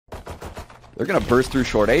They're going to burst through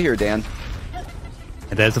short A here, Dan.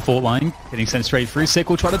 And there's the fault line, getting sent straight through. Sick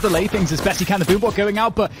will try to delay things as best he can. The boombot going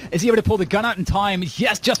out, but is he able to pull the gun out in time?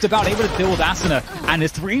 Yes, just about able to deal with Asuna. And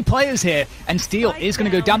there's 3 players here, and Steel is going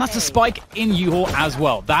to go down. That's a spike in U-Haul as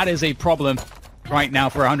well. That is a problem right now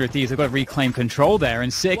for 100 Thieves. They've got to reclaim control there,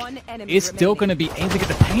 and Sick is still going to be able to get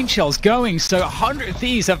the paint shells going. So 100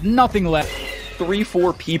 Thieves have nothing left.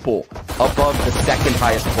 3-4 people above the second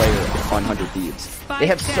highest player on 100 Thieves. They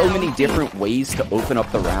have so many different ways to open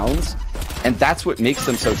up the rounds, and that's what makes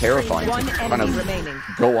them so terrifying. To kind of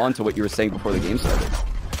go on to what you were saying before the game started.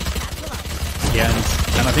 Yeah,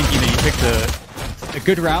 and I think, you know, you picked a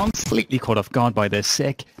good round, completely caught off guard by this.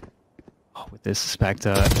 Sick. Oh, with this,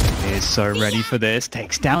 Spectre is so ready for this.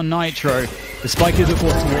 Takes down Nitro. The spike is, of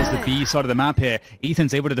course, towards the B side of the map here.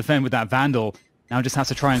 Ethan's able to defend with that Vandal. Now just has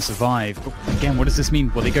to try and survive. But again, what does this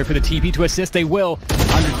mean? Will they go for the TP to assist? They will.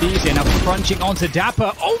 100 Thieves here now crunching onto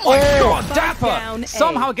dapr. Oh my god, dapr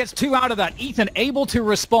somehow gets 2 out of that. Ethan able to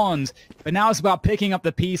respond. But now it's about picking up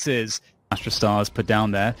the pieces. Astra Stars put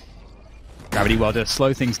down there. Gravity well to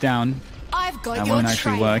slow things down. That won't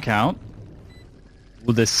actually work out.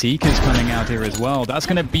 Well, the Seekers coming out here as well. That's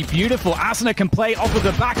going to be beautiful. Asuna can play off of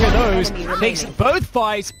the back of those. Takes both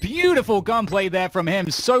fights. Beautiful gunplay there from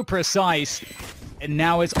him. So precise. And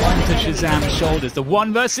now it's onto ShahZaM's shoulders. The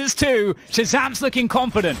 1 versus 2. ShahZaM's looking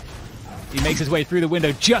confident. He makes his way through the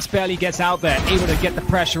window. Just barely gets out there. Able to get the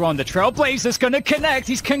pressure on. The Trailblazer's going to connect.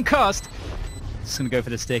 He's concussed. Just going to go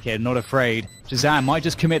for the stick here. Not afraid. ShahZaM might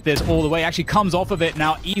just commit this all the way. Actually comes off of it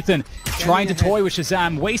now. Ethan trying to toy with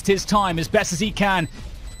ShahZaM. Waste his time as best as he can.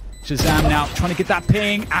 ShahZaM now trying to get that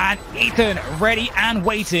ping. And Ethan ready and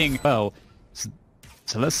waiting. Well,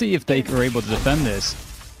 so let's see if they are able to defend this.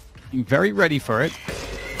 Very ready for it.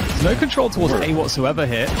 There's no control towards A whatsoever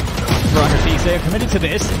here. They are committed to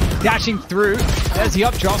this. Dashing through. There's the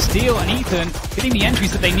updraft. Steel and Ethan getting the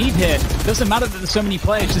entries that they need here. Doesn't matter that there's so many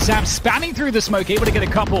players. ShahZaM spamming through the smoke, able to get a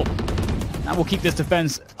couple. That will keep this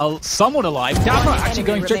defense somewhat alive. dapr actually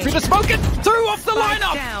going straight through the smoke and through off the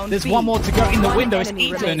lineup. There's 1 more to go in the window. It's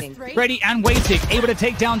Ethan ready and waiting, able to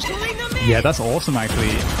take down. Yeah, that's awesome actually.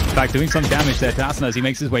 In fact, doing some damage there to Asuna as he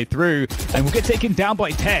makes his way through, and will get taken down by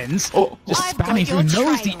Tenz. Just spamming through,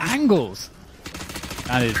 knows the angles.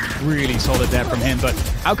 That is really solid there from him, but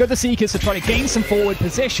out go the Seekers to try to gain some forward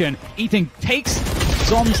position. Ethan takes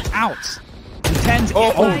zombs out. And Tenz,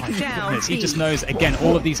 oh my goodness, he just knows, again,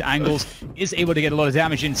 all of these angles, is able to get a lot of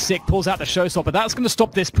damage in. Sick pulls out the showstopper. That's going to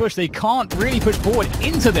stop this push. They can't really push forward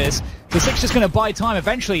into this. So Sick's just going to buy time.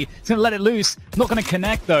 Eventually, he's going to let it loose. Not going to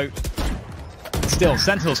connect, though. Still,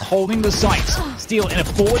 Sentinels holding the sights. Steel in a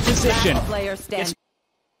forward position.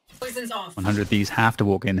 100 Thieves have to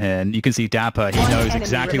walk in here, and you can see dapr. He knows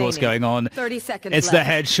exactly what's going on. 30 seconds it's left.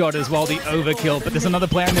 The headshot as well, the overkill, but there's another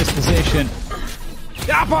player in this position.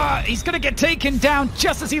 dapr! He's going to get taken down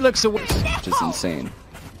just as he looks away. Which is insane.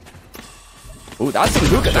 Ooh, that's some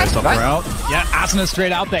hookah. That's out. Yeah, Asuna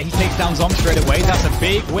straight out there. He takes down Zom straight away. That's a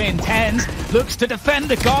big win. Tenz looks to defend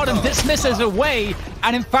the garden. This misses away.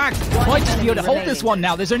 And in fact, might just be able to hold this one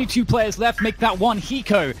now. There's only 2 players left. Make that one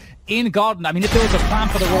Hiko in garden. I mean, if there was a plan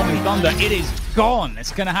for the Rolling Thunder, it is gone.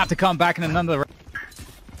 It's going to have to come back in another.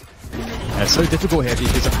 Yeah, it's so difficult here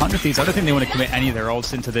because 100 Thieves, I don't think they want to commit any of their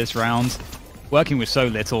ults into this round. Working with so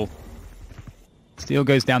little. Steel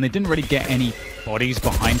goes down. They didn't really get any bodies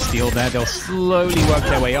behind Steel there. They'll slowly work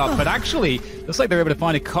their way up. But actually, looks like they're able to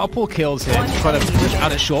find a couple kills here to try to push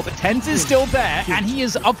out a short. But Tenz is still there, and he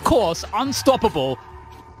is, of course, unstoppable.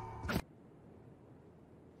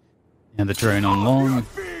 And the drone on long.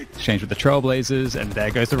 Exchange with the Trailblazers, and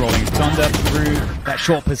there goes the Rolling Thunder through that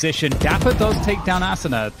short position. dapr does take down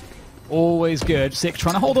Asuna. Always good. Sick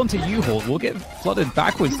trying to hold on to U-Haul. Will get flooded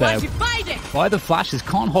backwards there by the flashes.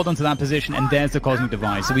 Can't hold on to that position, and there's the Cosmic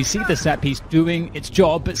Device. So we see the set piece doing its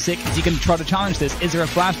job, but Sick, is he going to try to challenge this? Is there a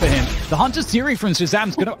flash for him? The Hunter's Fury from ShahZaM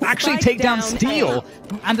is going to actually take down Steel,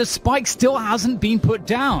 and the spike still hasn't been put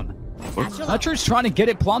down. Nitro's trying to get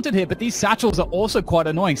it planted here, but these satchels are also quite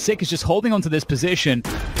annoying. Sick is just holding onto this position.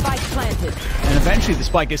 Spike planted. And eventually the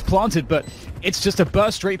spike is planted, but it's just a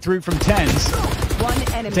burst straight through from Tenz.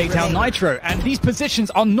 Take down Nitro, and these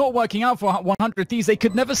positions are not working out for 100 Thieves. They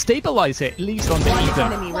could never stabilize it, at least on the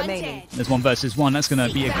Ethan. There's 1 versus 1. That's going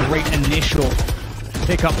to be a great initial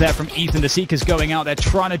pick up there from Ethan. The Seekers going out there,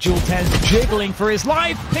 trying to duel Tenz, jiggling for his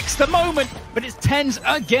life. Picks the moment, but it's Tenz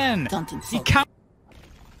again. He can't.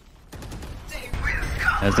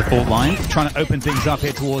 There's the fault line, trying to open things up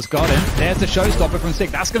here towards Garden. There's the showstopper from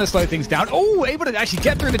Sick. That's going to slow things down. Oh, able to actually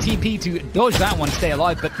get through the TP to dodge that one, stay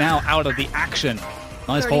alive, but now out of the action.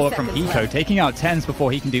 Nice follow-up from Hiko, taking out Tenz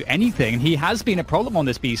before he can do anything. He has been a problem on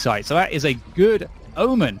this B site, so that is a good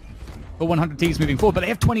omen for 100 Thieves moving forward. But they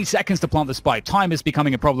have 20 seconds to plant the spike. Time is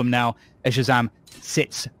becoming a problem now as ShahZaM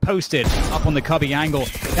sits posted up on the cubby angle.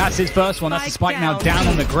 That's his first one. That's the spike now down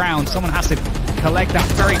on the ground. Someone has to collect that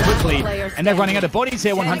very quickly. And they're running out of bodies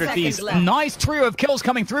here, 100 Thieves. Nice trio of kills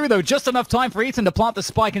coming through, though. Just enough time for Ethan to plant the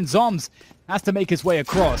spike, and zombs has to make his way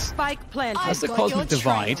across. Spike planted. That's the cosmic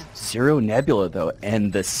divide. Zero Nebula, though,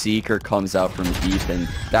 and the Seeker comes out from Ethan.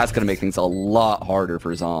 That's going to make things a lot harder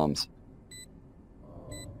for zombs.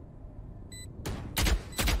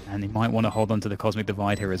 And they might want to hold on to the cosmic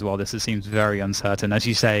divide here as well. This seems very uncertain. As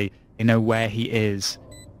you say, they know where he is.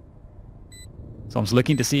 Zombs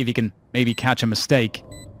looking to see if he can maybe catch a mistake.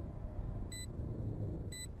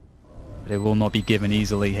 But it will not be given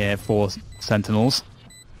easily here for Sentinels.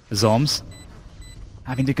 Zombs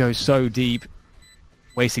having to go so deep,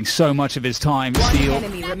 wasting so much of his time. Steel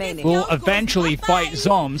will eventually fight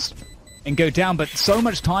zombs and go down, but so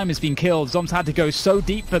much time has been killed. Zombs had to go so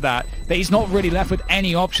deep for that he's not really left with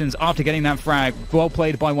any options after getting that frag. Well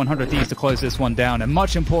played by 100 Thieves to close this one down, and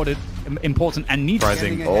much important and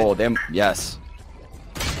neutralizing. Oh, them, yes.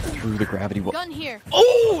 Through the gravity wall. Gun here.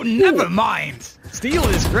 Oh, never mind. Steel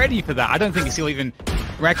is ready for that. I don't think Steel even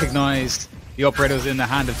recognized the operator was in the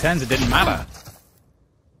hand of Tenz. It didn't matter.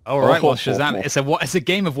 All right, well, ShahZaM, it's a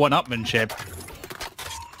game of one-upmanship.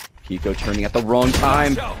 Hiko turning at the wrong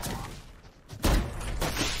time.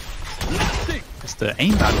 Just the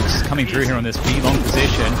aim battles coming through here on this B-long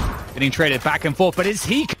position. Getting traded back and forth, but it's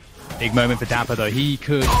Hiko. Big moment for dapr, though. He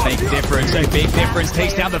could make a difference. A big difference.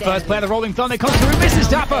 Takes down the first player. The Rolling Thunder comes through. Misses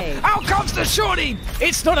dapr. Out comes the shorty.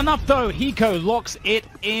 It's not enough, though. Hiko locks it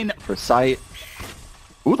in. For sight.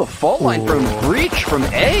 Ooh, the fault line from Breach from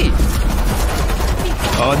A.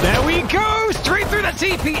 Oh, there we go! Straight through the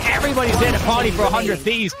TP! Everybody's there to party for 100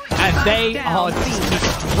 Thieves, and they are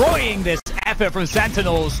destroying this effort from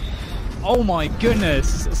Sentinels. Oh my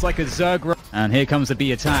goodness, it's like a Zerg. And here comes the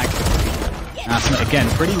B attack. Asuna, again,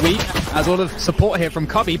 pretty weak. Has a lot of support here from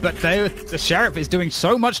Cubby, but the Sheriff is doing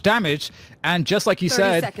so much damage, and just like you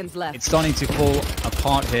said, it's starting to fall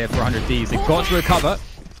apart here for 100 Thieves. They've got to recover.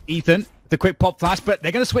 Ethan, the quick pop flash, but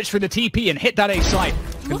they're going to switch through the TP and hit that A site.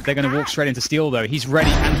 They're going to walk straight into Steel, though. He's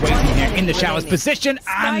ready and waiting here in the Shower's position,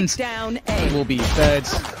 and he will be third.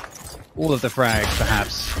 All of the frags,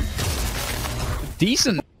 perhaps.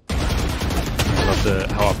 Decent. I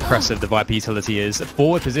love how oppressive the Viper utility is. The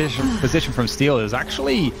forward position from Steel is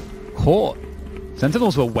actually caught.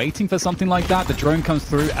 Sentinels were waiting for something like that. The drone comes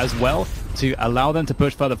through as well to allow them to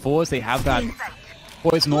push further forwards. They have that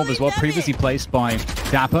poison orb as well, previously placed by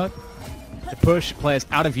dapr. To push players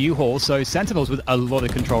out of U-Haul, so Sentinels with a lot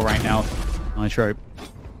of control right now. Nitro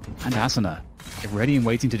and Asuna, they're ready and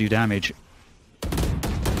waiting to do damage.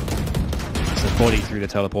 It's a body through the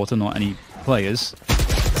teleporter, not any players.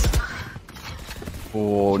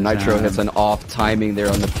 Oh, Nitro hits an off timing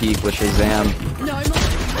there on the peak with ShahZaM.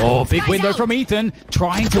 Oh, big window from Ethan,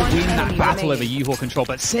 trying to win that battle over U-Haul control,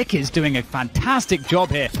 but Sick is doing a fantastic job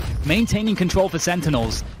here, maintaining control for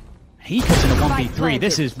Sentinels. He cuts in a 1v3,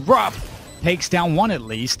 this is rough. Takes down one at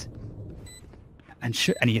least. And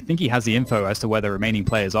you think he has the info as to where the remaining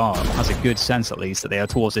players are. Has a good sense at least that they are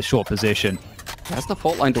towards this short position. Has the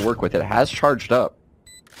fault line to work with. It has charged up.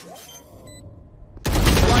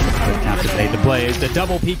 Captivate the players. The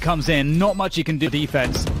double peek comes in. Not much you can do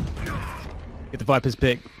defense. Get the Viper's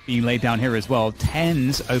pick being laid down here as well.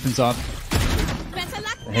 Tenz opens up.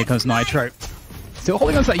 And here comes Nitro. Still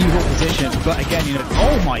holding on to that U-Haul position, but again, you know,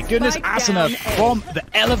 oh my goodness, Asuna from the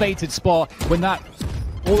elevated spot, when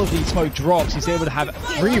all of the smoke drops, he's able to have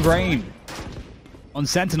free reign on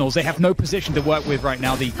Sentinels. They have no position to work with right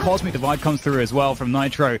now. The Cosmic Divide comes through as well from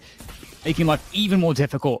Nitro, making life even more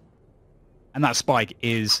difficult. And that spike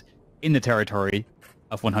is in the territory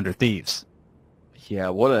of 100 Thieves. Yeah,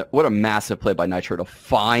 what a massive play by Nitro to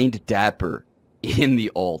find dapr in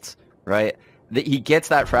the ult, right? He gets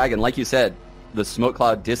that frag, and like you said, the smoke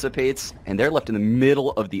cloud dissipates, and they're left in the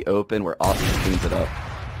middle of the open where Austin cleans it up.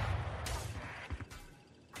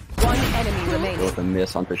 One enemy remaining. With a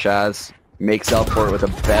miss onto Shaz. Makes up for it with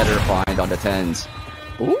a better find onto Tenz.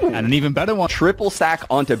 Ooh, and an even better one. Triple sack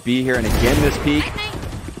onto B here, and again this peak.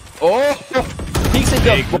 Oh! Peaks and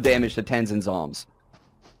does full damage to Tenz and zombs.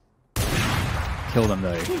 Kill them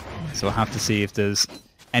though. So we'll have to see if there's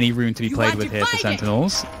any room to be played with here for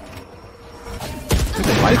Sentinels.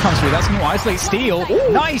 Right comes through, that's going to isolate Steel.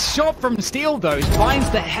 Ooh. Nice shot from Steel though. Finds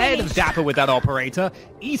the head of dapr with that operator.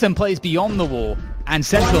 Ethan plays beyond the wall. And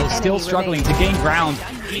Sentinel still struggling to gain ground.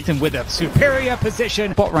 Ethan with a superior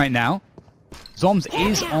position. Spot right now. Zombs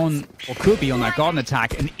is on, or could be on that garden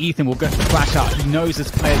attack, and Ethan will go for the flash out. He knows his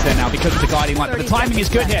player's there now because of the guiding light, but the timing is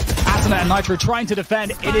good here. Asuna and Nitro trying to defend.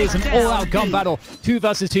 It is an all-out gun battle. 2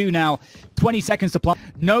 versus 2 now. 20 seconds to play.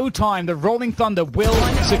 No time. The Rolling Thunder will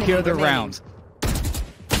secure the round.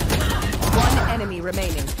 1 enemy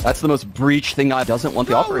remaining. That's the most breach thing I doesn't want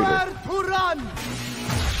the operator.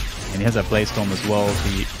 And he has that Blaze Storm as well if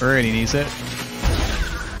he really needs it.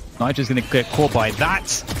 Nitro's going to get caught by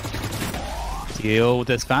that. Deal with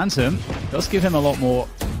this Phantom. Does give him a lot more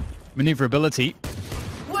maneuverability.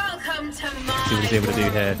 Welcome to See what he's able to do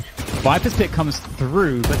here. Viper's pick comes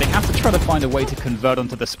through, but they have to try to find a way to convert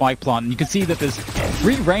onto the spike plant. And you can see that there's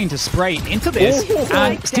free reign to spray into this.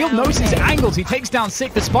 And Steel knows his angles. He takes down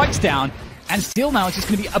Sick, the spike's down. And Steel now is just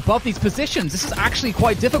going to be above these positions. This is actually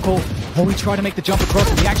quite difficult. Oh, he tried to make the jump across,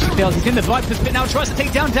 and he actually fails. He's in the Viper's pit now, tries to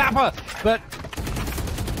take down dapr. But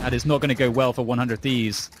that is not going to go well for 100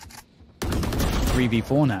 Thieves.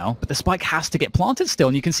 3v4 now, but the spike has to get planted still,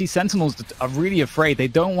 and you can see Sentinels are really afraid. They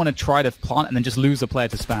don't want to try to plant and then just lose a player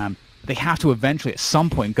to spam. They have to eventually, at some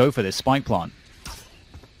point, go for this spike plant.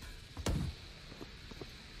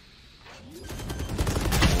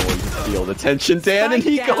 Oh, you feel the tension, Dan, and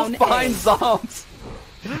Hiko finds zombs.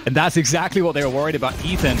 And that's exactly what they were worried about.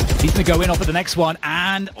 Ethan, he's going to go in off of the next one,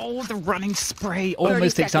 and oh, the running spray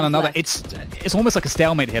almost takes down another. It's almost like a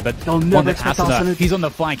stalemate here, but Asuna, he's on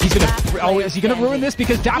the flank. He's going to, oh, is he going to ruin this?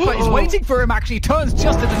 Because dapr is waiting for him, actually. Turns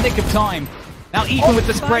just at the nick of time. Now Ethan with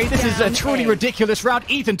the spray. This is a truly ridiculous round.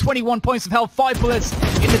 Ethan, 21 points of health, 5 bullets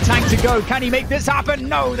in the tank to go. Can he make this happen?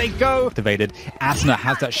 No, they go. Activated. Asuna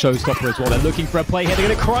has that showstopper as well. They're looking for a play here. They're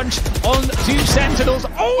going to crunch on 2 Sentinels.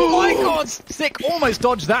 Oh my god, Sick almost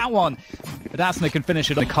dodged that one. But Asuna can finish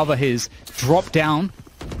it. Cover his drop down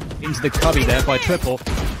into the cubby there by triple.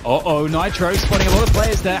 Uh-oh, Nitro spotting a lot of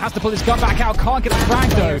players there. Has to pull his gun back out. Can't get the frag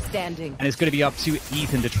though. And it's going to be up to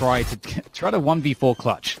Ethan to try to 1v4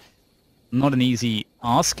 clutch. Not an easy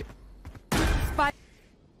ask.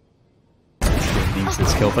 Needs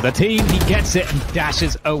this kill for the team. He gets it and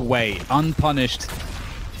dashes away, unpunished.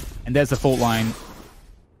 And there's the fault line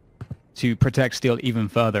to protect Steel even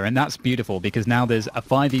further. And that's beautiful because now there's a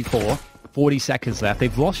 5v4, 40 seconds left.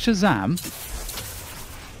 They've lost ShahZaM.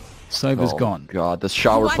 Sova's gone. God, the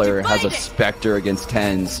shower player has a Spectre against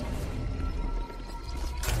Tenz.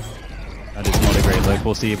 That is not a great look.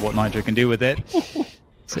 We'll see what Nitro can do with it.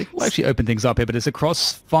 So we'll actually open things up here, but it's a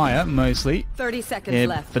crossfire mostly. 30 seconds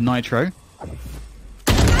left for Nitro. Waiting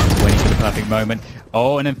for the perfect moment.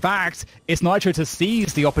 Oh, and in fact, it's Nitro to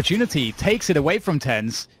seize the opportunity, takes it away from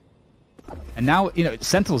Tenz. And now, you know,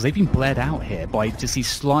 Sentinels, they've been bled out here by just these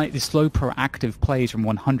slow, proactive plays from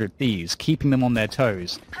 100 Thieves, keeping them on their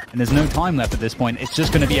toes. And there's no time left at this point. It's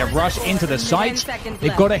just going to be a rush into the site.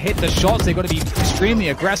 They've got to hit the shots. They've got to be extremely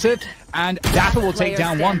aggressive. And dapr will take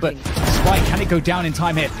down one, but Spike, can it go down in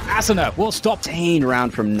time here? Asuna will stop.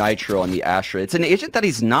 Round from Nitro on the Astra. It's an agent that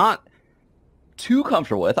he's not too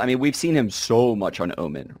comfortable with. I mean, we've seen him so much on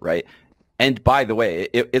Omen, right? And by the way,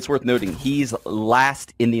 it's worth noting, he's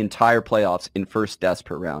last in the entire playoffs in first deaths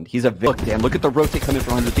per round. He's a look, damn, look at the rotate coming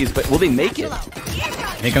from 100 Thieves, but will they make it?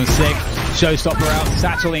 Here comes Sick. Showstopper out,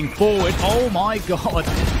 satcheling forward. Oh my god.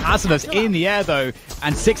 Asuna's in the air though,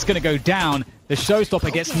 and Sick's going to go down. The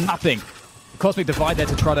Showstopper gets nothing. Cosmic Divide there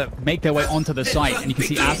to try to make their way onto the site, and you can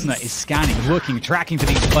see Asuna is scanning, looking, tracking for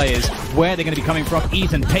these players, where they're going to be coming from.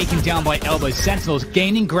 Ethan taken down by elbows. Sentinels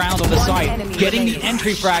gaining ground on the site, getting the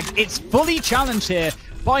entry frags. It's fully challenged here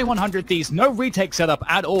by 100 Thieves. No retake setup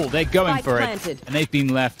at all. They're going for it, and they've been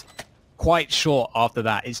left quite short after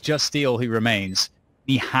that. It's just Steel who remains.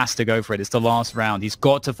 He has to go for it. It's the last round. He's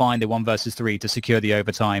got to find a 1 versus 3 to secure the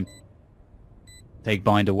overtime. Take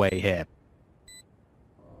Bind away here.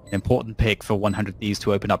 Important pick for 100 Thieves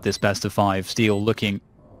to open up this best of 5. Steel looking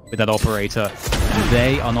with that operator. And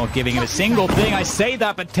they are not giving it a single thing. I say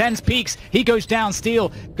that, but Tenz peaks. He goes down.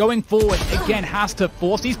 Steel going forward again has to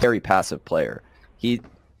force. He's very passive player.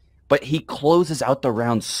 But he closes out the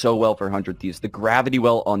round so well for 100 Thieves. The gravity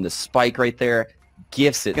well on the spike right there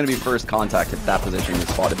gifts it. It's going to be first contact if that position is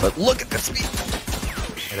spotted. But look at the speed.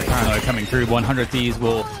 The paranoia coming through. 100 Thieves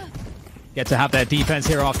will get to have their defense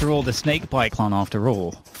here after all. The Snakebite clan after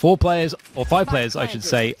all. 4 players, or 5 players I should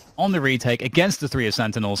say, on the retake against the 3 of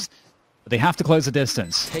Sentinels. But they have to close the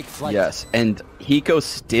distance. Yes, and Hiko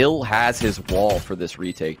still has his wall for this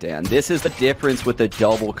retake, Dan. This is the difference with the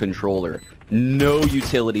double controller. No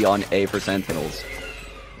utility on A for Sentinels.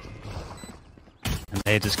 And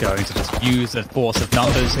they're just going to just use the force of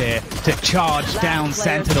numbers here to charge down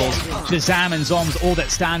Sentinels. ShahZaM and Zombs, all that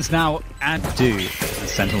stands now and do. The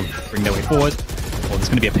Sentinels bring their way forward. Oh, there's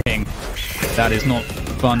going to be a ping. That is not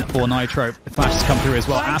fun for nitro. The flashes come through as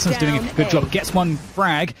well. Asuna's doing a good job. Gets one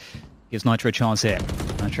frag. Gives nitro a chance here.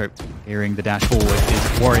 Nitro, hearing the dash forward,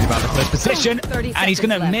 is worried about the first position. And he's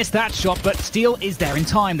going to miss that shot, but Steel is there in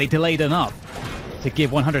time. They delayed enough to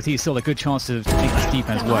give 100 Thieves still a good chance to make this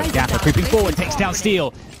defense work. dapr creeping forward, takes down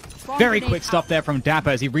Steel. Very quick stuff there from dapr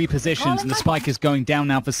as he repositions, and the spike is going down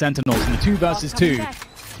now for Sentinels. And the 2 versus 2,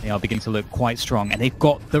 they are beginning to look quite strong, and they've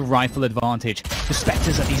got the rifle advantage. The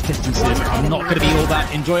Spectres at these distances are not going to be all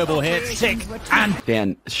that enjoyable here. Sick, and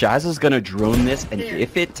man, Shaz is going to drone this, and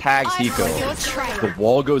if it tags Hiko, the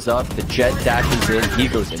wall goes up, the jet dashes in, he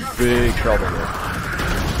goes in big trouble here.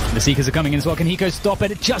 The Seekers are coming in as well. Can Hiko stop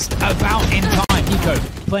it? Just about in time. Hiko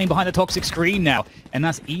playing behind the toxic screen now. And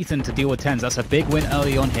that's Ethan to deal with Tenz. That's a big win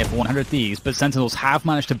early on here for 100 Thieves. But Sentinels have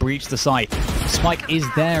managed to breach the site. Spike is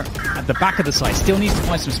there at the back of the site. Still needs to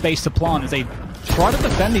find some space to plant as they try to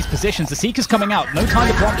defend these positions. The Seekers coming out. No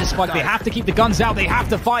time to plant this spike. They have to keep the guns out. They have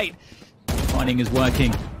to fight. Fighting is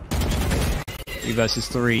working. 3 versus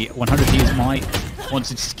 3. 100 Thieves might want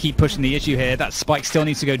to just keep pushing the issue here. That spike still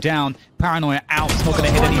needs to go down. Paranoia out. It's not going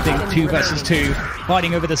to hit anything. 2 versus 2.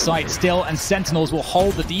 Fighting over the site still, and Sentinels will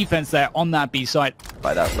hold the defense there on that B site.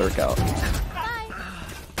 By that lurk out.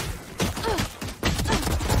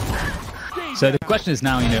 So the question is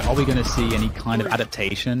now, are we going to see any kind of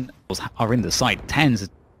adaptation? Are in the site. Tenz is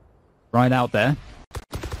right out there.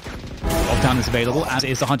 Lockdown is available, as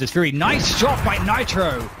is the Hunter's Fury. Nice shot by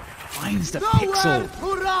nitro. Finds the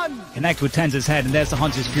pixel. Connect with Tenz's head, and there's the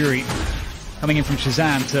Hunter's Fury coming in from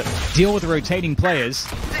ShahZaM to deal with the rotating players.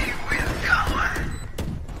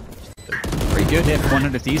 Very good here for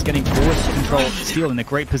 100 Thieves, getting forward to control Steel in a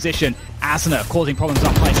great position. Asuna causing problems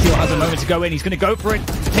up high. Steel has a moment to go in. He's going to go for it.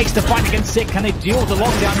 Takes the fight against Sick. Can they deal with the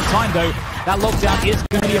lockdown in time, though? That lockdown is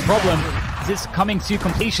going to be a problem. This coming to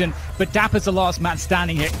completion, but dapr's the last man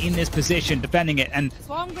standing here in this position, defending it, and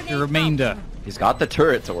the remainder. He's got the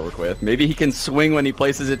turret to work with. Maybe he can swing when he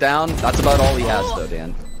places it down. That's about all he has, though,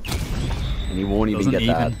 Dan. And he won't even get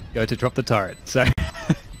that. Go to drop the turret. So,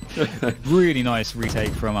 really nice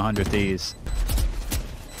retake from 100 Thieves.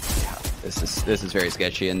 Yeah, this is very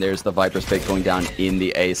sketchy, and there's the Viper's pick going down in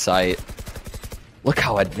the A site. Look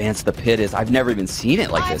how advanced the pit is. I've never even seen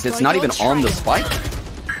it like this. It's not even on the spike.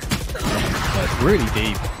 It's really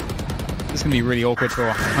deep. This is going to be really awkward for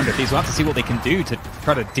 100 Thieves. We'll have to see what they can do to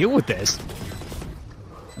try to deal with this.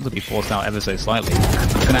 He'll be forced out ever so slightly.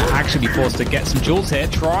 He's going to actually be forced to get some jewels here.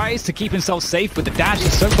 Tries to keep himself safe with the dash.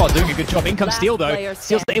 He's so far doing a good job. In comes Steel, though.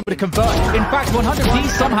 Steel's able to convert. In fact, 100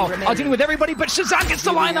 Thieves somehow are dealing with everybody, but ShahZaM gets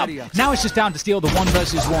the lineup. Now it's just down to Steel, the 1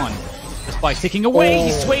 versus 1. The spike ticking away.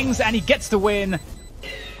 He swings, and he gets the win.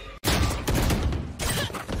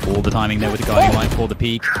 All the timing there with the guy right for the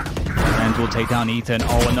peak. And will take down Ethan.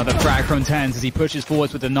 Oh, another frag from Tenz as he pushes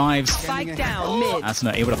forwards with the knives. Spike down mid.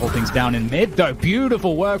 Asuna able to hold things down in mid, though.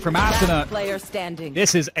 Beautiful work from Asuna. Player standing.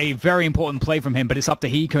 This is a very important play from him, but it's up to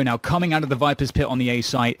Hiko now, coming out of the Viper's pit on the A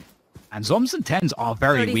site. And zombs and Tenz are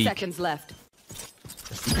very 30 weak. seconds left.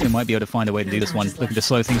 Hiko might be able to find a way to do this one. Looking to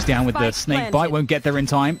slow things down with the snake bite. Won't get there in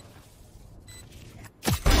time.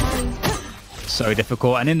 So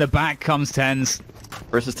difficult. And in the back comes Tenz.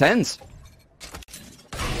 Versus Tenz.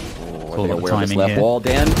 Cool the timing left here. Wall,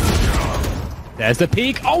 Dan. There's the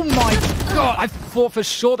peak. Oh my god! I thought for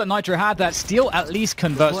sure that nitro had that. Steel at least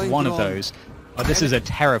converts one of those. Oh, this is a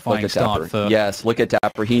terrifying start for... Yes, look at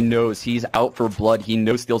dapr. He knows he's out for blood. He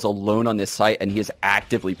knows Steel's alone on this site, and he is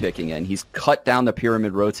actively picking in. He's cut down the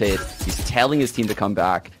pyramid rotate. He's telling his team to come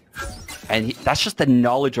back. And that's just the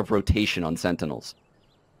knowledge of rotation on Sentinels.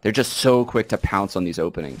 They're just so quick to pounce on these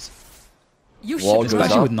openings. Wall goes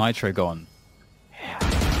especially up. With nitro gone.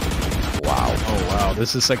 Wow. Oh wow,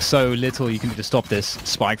 this is like so little you can do to stop this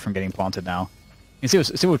spike from getting planted now. You see,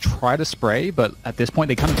 Steel will try to spray, but at this point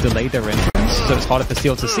they kind of delayed their entrance, so it's harder for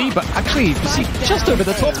Steel to see, but actually, you see just over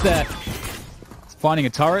the top there, finding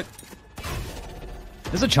a turret.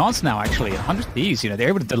 There's a chance now, actually. 100 Thieves, they're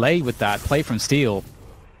able to delay with that play from Steel.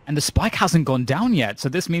 And the spike hasn't gone down yet, so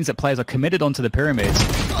this means that players are committed onto the pyramids.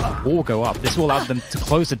 Or go up. This will allow them to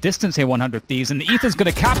close the distance here, 100 Thieves. And Ethan's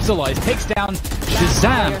going to capitalize, takes down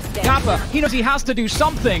ShahZaM. dapr, he knows he has to do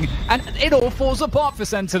something, and it all falls apart for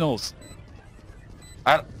Sentinels.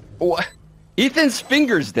 Ethan's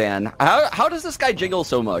fingers, Dan. How does this guy jiggle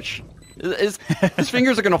so much? His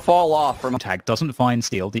fingers are going to fall off from... Tag doesn't find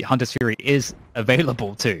Steel. The Hunter's Fury is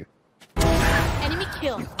available too.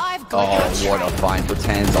 Oh, what a find for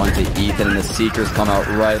Tenz onto Ethan, and the Seekers come out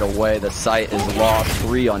right away. The site is lost.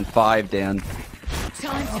 3 on 5, Dan.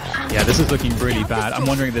 Yeah, this is looking really bad. I'm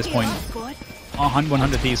wondering at this point, are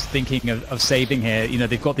 100 Thieves thinking of saving here?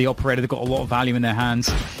 They've got the operator, they've got a lot of value in their hands.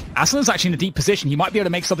 Asuna's actually in a deep position. He might be able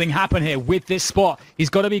to make something happen here with this spot. He's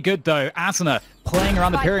got to be good, though. Asuna playing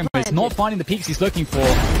around the pyramids, not finding the peaks he's looking for.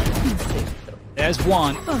 There's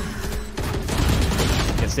one.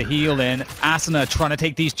 Gets the heal in. Asuna trying to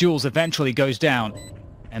take these jewels, eventually goes down.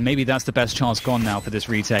 And maybe that's the best chance gone now for this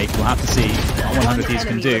retake. We'll have to see what 100 Thieves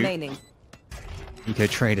can do. Hiko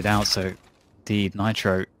traded out, so indeed,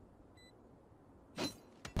 Nitro.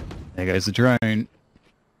 There goes the drone.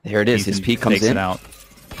 There it is. His peak comes in. Out.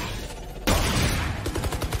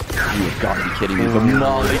 You've got to be kidding me. The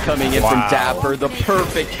molly coming in from dapr. The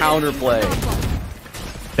perfect counterplay.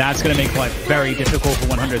 That's going to make life very difficult for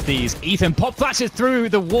 100 Thieves. Ethan pop flashes through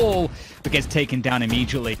the wall, but gets taken down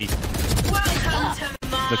immediately.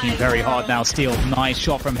 Looking very hard now. Steel, nice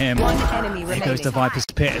shot from him. There goes the Viper's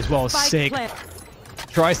Pit as well. Sick.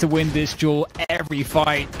 Tries to win this duel every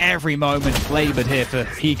fight, every moment. Labored here for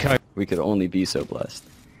Hiko. We could only be so blessed.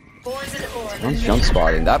 One's jump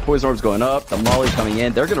spotting. That poison orb's going up. The molly coming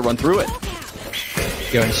in. They're going to run through it.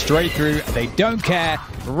 Going straight through. They don't care.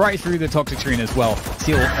 Right through the toxic screen as well.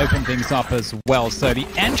 Steel open things up as well. So the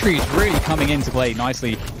entry is really coming into play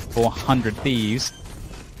nicely for 100 Thieves.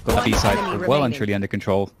 Got the B-side well and truly under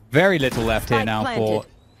control. Very little left here now for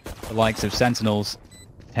the likes of Sentinels.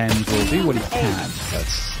 Tenz will do what he can, but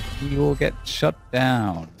he will get shut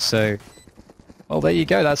down. So, well, there you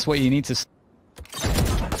go. That's what you need to...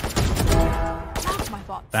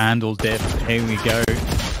 Vandal dip. Here we go.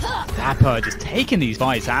 dapr just taking these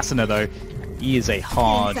fights. Asuna, though, he is a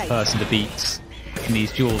hard person to beat in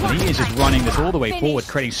these duels. And he is just running this all the way forward,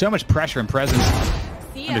 creating so much pressure and presence.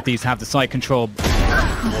 And if these have the side control,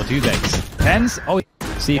 or do they? Tenz,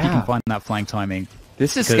 see if you can find that flank timing.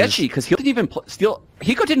 This is sketchy because he didn't even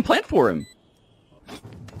Hiko didn't plan for him.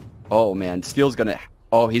 Oh man, Steel's gonna.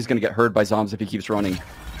 Oh, he's gonna get heard by zombs if he keeps running.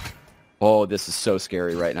 Oh, this is so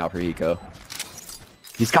scary right now for Hiko.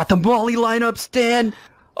 He's got the molly lineup, Stan.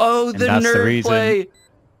 Oh, the nerd play.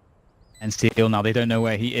 And Steel now, they don't know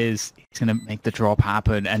where he is. He's going to make the drop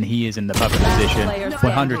happen, and he is in the perfect position.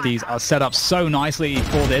 100 Thieves are set up so nicely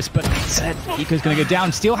for this, but instead, Hiko's going to go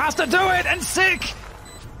down. Steel has to do it, and sick!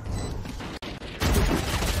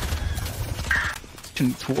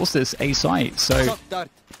 Towards this A site, so...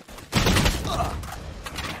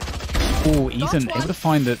 Oh, Ethan able to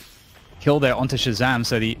find the kill there onto ShahZaM,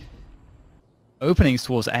 so the openings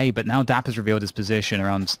towards A, but now dapr's revealed his position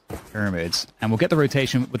around pyramids, and we'll get the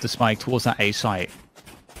rotation with the spike towards that A site.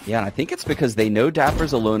 Yeah, and I think it's because they know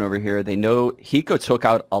dapr's alone over here. They know Hiko took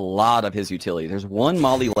out a lot of his utility. There's one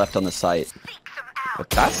molly left on the site, but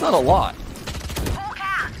that's not a lot.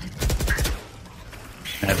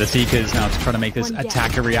 The Seekers now trying to make this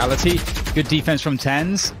attack a reality. Good defense from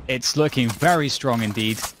Tenz. It's looking very strong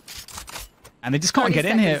indeed. And they just can't get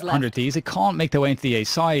in here, 100 Thieves. They can't make their way into the A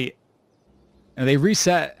site. And they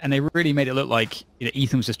reset, and they really made it look like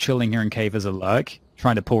Ethan was just chilling here in cave as a lurk,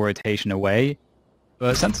 trying to pull rotation away.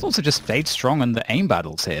 But Sentinels have just stayed strong on the aim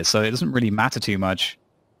battles here, so it doesn't really matter too much.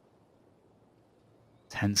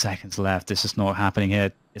 10 seconds left. This is not happening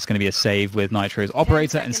here. It's going to be a save with Nitro's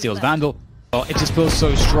Operator and Steel's Vandal. Well, it just feels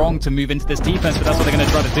so strong to move into this defense, but that's what they're going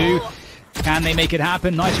to try to do. Can they make it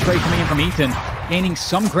happen? Nice trade coming in from Ethan, gaining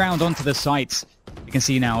some ground onto the sites. You can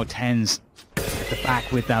see now Tenz at the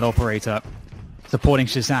back with that Operator, supporting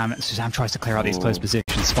ShahZaM. ShahZaM tries to clear out these close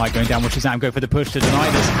positions. Spike going down with ShahZaM, go for the push to deny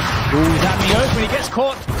this. Ooh, that me open, he gets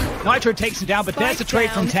caught. Nitro takes him down, but there's a trade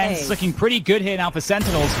from Tenz. It's looking pretty good here now for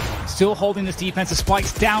Sentinels. Still holding this defense. The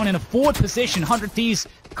Spike's down in a forward position. 100 Thieves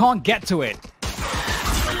can't get to it.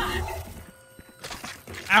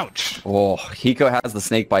 Ouch. Oh, Hiko has the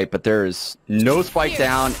snake bite, but there's no spike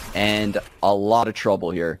down and a lot of trouble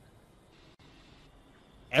here.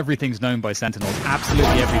 Everything's known by Sentinels.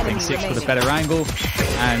 Absolutely everything. 6 with a better angle.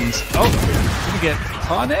 And, gonna get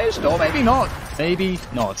tarnished? Or maybe not. Maybe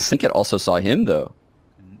not. I think it also saw him, though.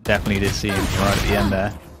 Definitely did see him right at the end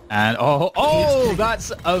there. And,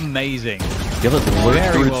 that's amazing. Give us a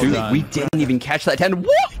Very well done. We didn't even catch that 10.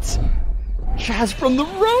 What? Shaz from the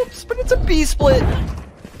ropes, but it's a B split.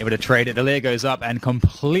 Able to trade it. The Leer goes up and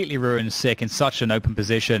completely ruins Sick in such an open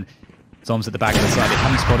position. Zombs at the back of the side. They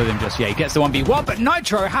haven't spotted him just yet. He gets the 1v1, but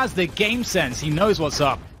Nitro has the game sense. He knows what's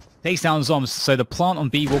up. Takes down Zombs, so the plant on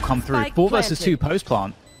B will come through. 4 versus 2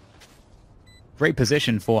 post-plant. Great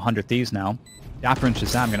position for 100 Thieves now. dapr and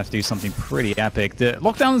ShahZaM are going to have to do something pretty epic. The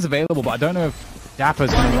lockdown is available, but I don't know if dapr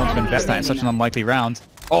is going to want to invest that in such an unlikely round.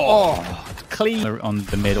 Clean on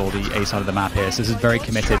the mid or the A side of the map here. So this is very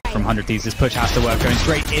committed from 100 Thieves. This push has to work. Going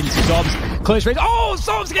straight into Zombs. Close range. Oh,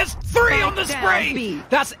 Zombs gets 3 on the spray.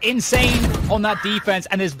 That's insane on that defense.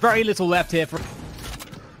 And there's very little left here.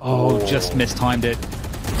 Just mistimed it.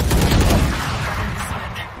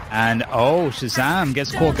 And oh, ShahZaM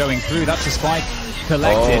gets caught going through. That's the spike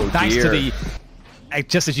collected. Oh, thanks to dear. the,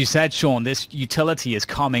 just as you said, Sean, this utility is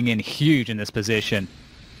coming in huge in this position.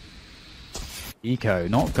 Hiko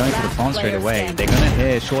not going for the plant straight away. They're going to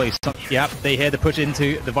hear surely some, yep, they hear the push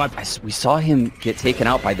into the vibe. We saw him get taken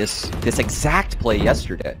out by this exact play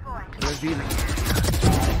yesterday.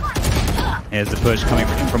 Here's the push coming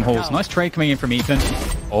from Halls. Nice trade coming in from Ethan.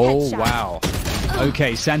 Oh, wow.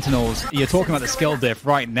 Okay, Sentinels, you're talking about the skill diff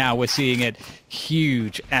right now. We're seeing it.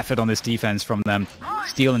 Huge effort on this defense from them.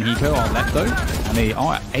 Steel and Hiko are left though, and they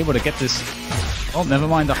are able to get this. Oh, never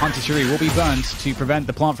mind, the Hunter Shuri will be burned to prevent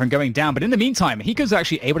the plant from going down. But in the meantime, Hiko's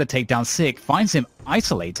actually able to take down Sick, finds him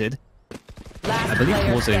isolated. I believe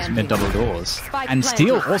towards those mid-double doors. And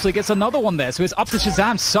Steel also gets another one there, so it's up to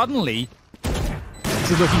ShahZaM suddenly.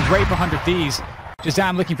 This is looking great for 100 Thieves.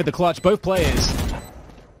 ShahZaM looking for the clutch, both players.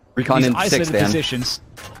 Recon in isolated 6, Dan. positions.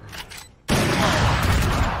 And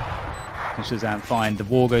ShahZaM fine, the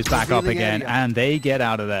wall goes back up again, and they get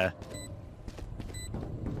out of there.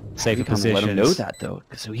 Safer positions. Let him know that though,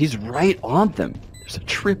 so he's right on them. There's a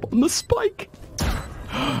trip on the spike.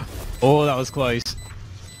 Oh, that was close.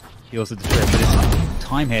 He also did the trip, but it's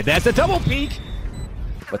time here. There's the double peek!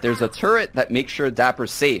 But there's a turret that makes sure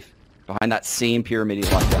dapr's safe behind that same pyramid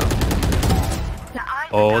he left out.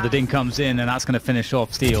 Oh, the ding comes in, and that's going to finish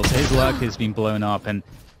off Steel. So his lurk has been blown up, and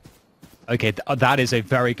okay, that is a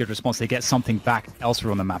very good response. They get something back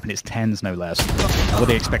elsewhere on the map, and it's Tenz no less. Well,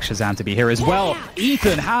 they expect ShahZaM to be here as well.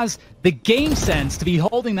 Ethan has the game sense to be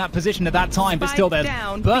holding that position at that time, but still they're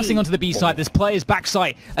bursting onto the B side. This player's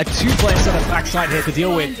backside, a two-player set of backside here to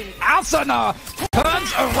deal with. Asuna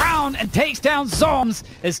turns around and takes down zombs.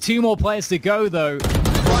 There's two more players to go, though.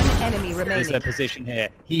 One enemy remaining. There's their position here.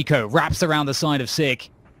 Hiko wraps around the side of Sick.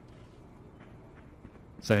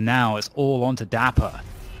 So now it's all onto dapr.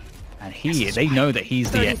 And they know that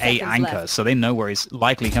he's the A anchor, left. So they know where he's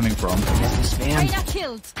likely coming from.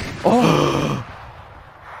 Oh!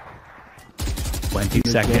 20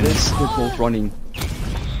 seconds. They're both running.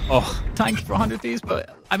 Oh, tank for 100 Thieves,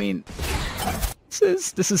 but I mean,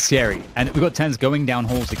 this is scary. And we've got Tenz going down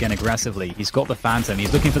halls again aggressively. He's got the Phantom.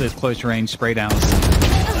 He's looking for those close range spray downs.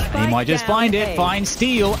 And he might just find it. Find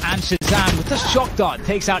Steel, and ShahZaM with the shock dart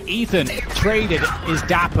takes out Ethan. Traded is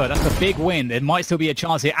dapr. That's a big win. There might still be a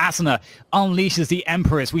chance here. Asuna unleashes the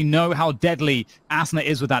Empress. We know how deadly Asuna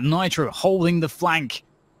is with that nitro holding the flank.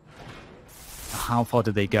 How far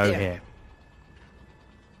did they go here?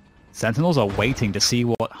 Sentinels are waiting to see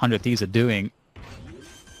what 100 Thieves are doing.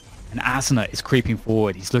 And Asuna is creeping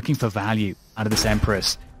forward. He's looking for value out of this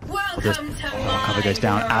Empress. Cover goes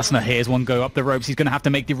down. Asuna hears one go up the ropes. He's going to have to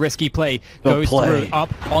make the risky play. Goes through, up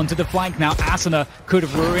onto the flank now. Asuna could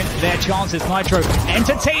ruin their chances. Nitro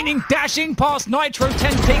entertaining, dashing past Nitro.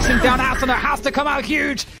 Tenz takes him down. Asuna has to come out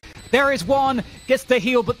huge. There is one. Gets the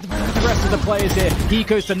heal, but the rest of the players here.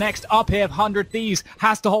 Hiko's the next up here. 100 Thieves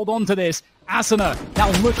has to hold on to this. Asuna now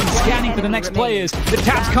looking, scanning for the next players. The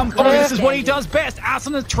taps come through. This is what he does best.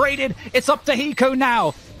 Asuna traded. It's up to Hiko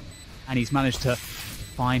now. And he's managed to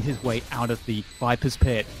find his way out of the Viper's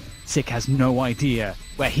pit. Sick has no idea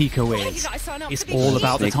where Hiko is. It's all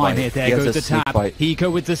about the time here. There goes the tap.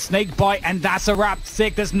 Hiko with the snake bite, and that's a wrap.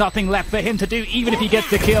 Sick, there's nothing left for him to do, even if he gets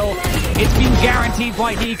the kill. It's been guaranteed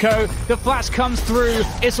by Hiko. The flash comes through.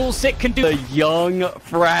 It's all Sick can do. The young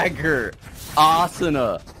fragger,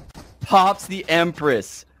 Asuna, pops the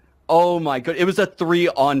Empress. Oh my god, it was a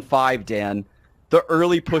 3-on-5, Dan. The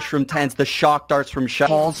early push from Tenz, the shock darts from Shah.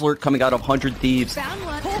 Halls alert coming out of 100 Thieves.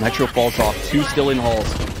 Nitro falls off, 2 still in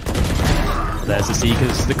halls. There's the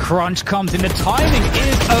Seekers. The crunch comes in. The timing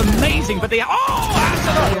is amazing, but they... Oh!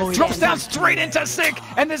 Asuna drops down straight into Sick,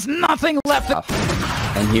 and there's nothing left.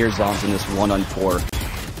 And here's zombs in this 1-on-4.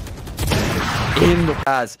 In the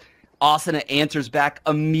pass, Asuna answers back,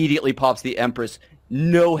 immediately pops the Empress.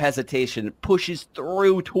 No hesitation, pushes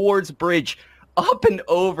through towards bridge, up and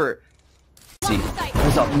over. See,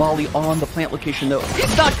 there's a molly on the plant location though.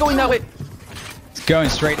 It's not going that way. It's going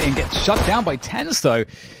straight in, gets shut down by Tenz though.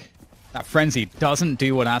 That frenzy doesn't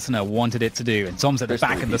do what Asuna wanted it to do. And zombs at the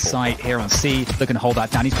back of the site here on C, looking to hold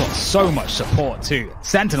that down. He's got so much support too.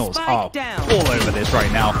 Sentinels are all over this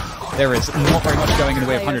right now. There is not very much going in the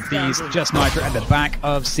way of 100 Thieves. Just Nitro at the back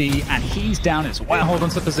of C, and he's down as well. Hold on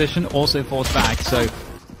to the position, also forced back. So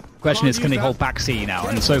question is, can they hold back C now?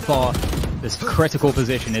 And so far, this critical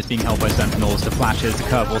position is being held by Sentinels. The flashes, the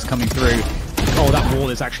curveballs coming through. Oh, that wall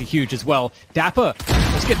is actually huge as well. dapr,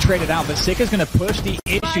 let's get traded out, but Sick is going to push the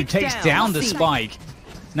issue, takes down the spike.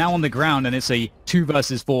 It's now on the ground, and it's a 2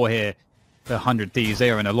 versus 4 here for 100 Thieves. They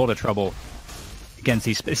are in a lot of trouble against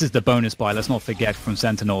these. This is the bonus buy, let's not forget, from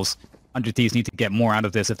Sentinels. 100 Thieves need to get more out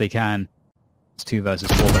of this if they can. It's 2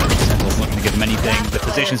 versus 4, but Sentinel's not going to give them anything. The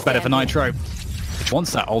position's better for Nitro, which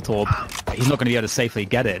wants that ult orb. He's not going to be able to safely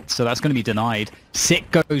get it, so that's going to be denied. Sick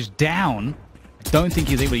goes down. I don't think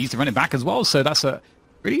he's able to use to run it back as well, so that's a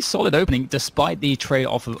really solid opening, despite the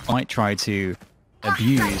trade-off of might try to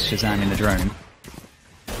abuse ShahZaM in the drone.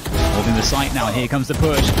 Holding the site now, and here comes the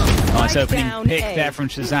push. Nice opening pick there from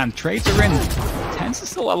ShahZaM. Trades are in. Tenz is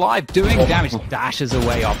still alive, doing damage. Dashes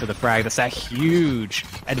away after the frag. That's a huge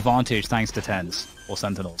advantage thanks to Tenz, or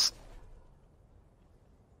Sentinels.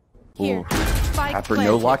 Ooh, after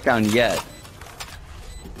no lockdown yet.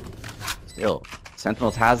 Still,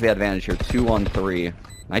 Sentinels has the advantage here, 2-on-3.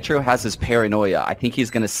 Nitro has his paranoia. I think he's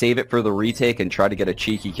going to save it for the retake and try to get a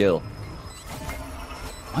cheeky kill.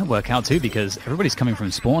 Might work out too, because everybody's coming from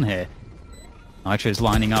spawn here. Nitro's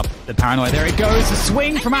lining up the paranoia. There it goes, a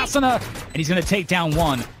swing from Asuna, and he's going to take down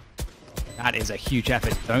one. That is a huge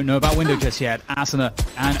effort. Don't know about window just yet. Asuna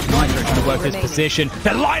and Nitro trying to work this position.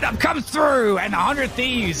 The lineup comes through, and 100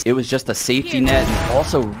 Thieves. It was just a safety net, and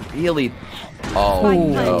also really... Oh,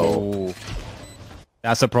 no.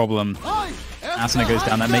 That's a problem. Asuna goes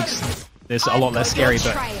down. That makes this a lot less scary,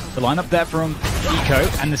 but the lineup there from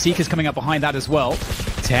Hiko, and the Seeker's coming up behind that as well.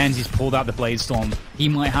 Tenz, he's pulled out the Bladestorm. He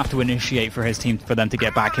might have to initiate for his team for them to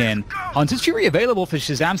get back in. Hunter's Fury available for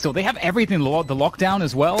ShahZaM still. They have everything, the lockdown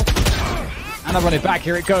as well. And I run it back.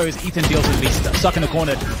 Here it goes. Ethan deals with me, stuck in the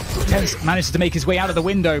corner. Tenz manages to make his way out of the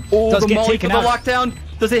window. Oh, does the get molly taken for the out. lockdown.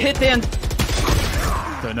 Does it hit Dan?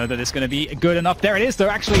 Don't know that it's going to be good enough. There it is, though.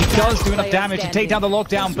 Actually, it does do enough damage to take down the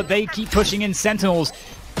lockdown, but they keep pushing in Sentinels.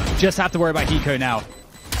 Just have to worry about Hiko now.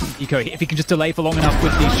 Hiko, if he can just delay for long enough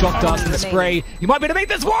with the shock dust and the spray, he might be able to make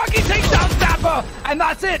this work. He takes down dapr, and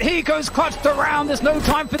that's it. Hiko's clutched around. There's no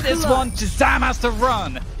time for this one. ShahZaM has to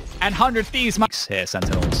run. And 100 Thieves here,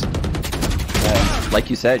 Sentinels. Like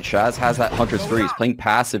you said, Shaz has that Hunter's Fury. He's playing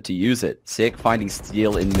passive to use it. Sick finding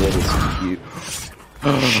steal in mid is cute.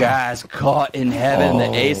 Shaz caught in heaven.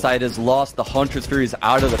 The A side is lost. The Hunter's Fury is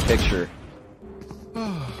out of the picture.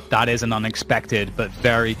 That is an unexpected but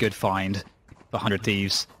very good find for 100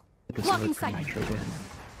 Thieves.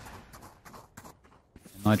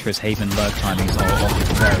 Nitro's Haven lurk timings are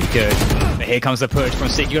very good. But here comes the push from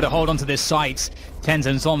Sick. You got to hold on to this site. Tenz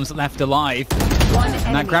and zombs left alive.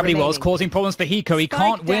 And that gravity well is causing problems for Hiko. He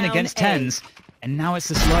can't win against Tenz. And now it's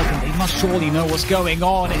the slurk, and they must surely know what's going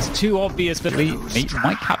on. It's too obvious, but he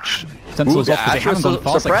might catch Sentinels off because they haven't gone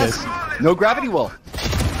fast like this. No gravity well.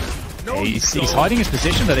 He's hiding his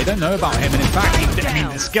position that they don't know about him, and in fact,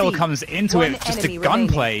 the skill comes into it. Just the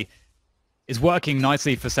gunplay is working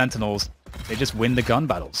nicely for Sentinels. They just win the gun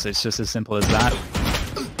battles. It's just as simple as that.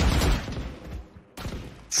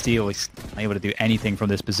 Steel is unable to do anything from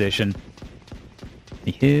this position.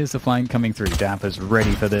 Here's the flank coming through. Dapr's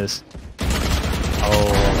ready for this.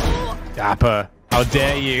 Oh, dapr, how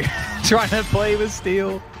dare you? Trying to play with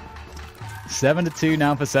steel. 7-2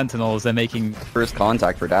 now for Sentinels. They're making first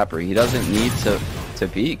contact for dapr. He doesn't need to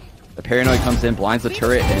peek. The paranoid comes in, blinds the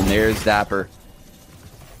turret, and there's dapr.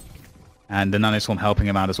 And the Nanoswarm helping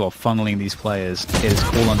him out as well, funneling these players. It is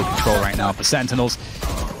all under control right now for Sentinels.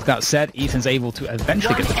 That said, Ethan's able to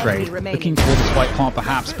eventually get the trade. Looking for the spike plant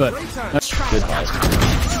perhaps, but... Goodbye,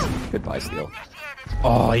 Steel. Goodbye, Steel.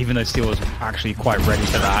 Oh, even though Steel was actually quite ready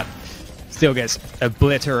for that. Steel gets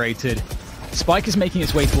obliterated. Spike is making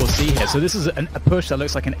its way towards C here, so this is a push that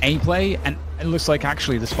looks like an A play, and it looks like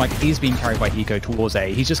actually the spike is being carried by Hiko towards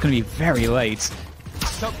A. He's just going to be very late.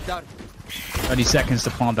 30 seconds to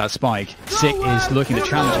plant that spike. Sick is looking to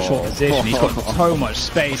challenge a short position. He's got so much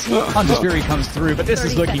space. Hunter's Fury comes through, but this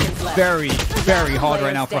is looking very, very hard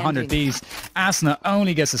right now for 100 Thieves. Asuna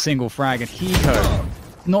only gets a single frag, and Hiko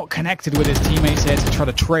not connected with his teammates here to try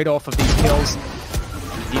to trade off of these kills.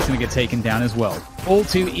 He's going to get taken down as well. All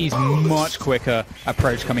 2E's much quicker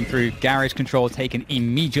approach coming through. Garage control taken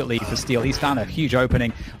immediately for Steel. He's found a huge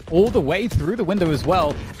opening all the way through the window as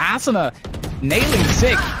well. Asuna nailing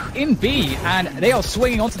Sick in B, and they are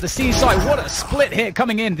swinging onto the C side. What a split hit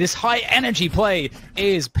coming in. This high energy play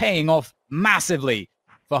is paying off massively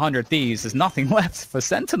for 100 Thieves. There's nothing left for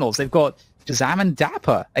Sentinels. They've got ShahZaM and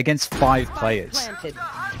dapr against 5 players. In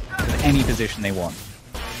any position they want.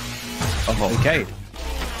 Oh, okay.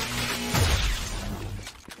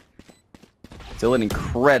 Still an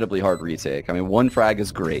incredibly hard retake. I mean, one frag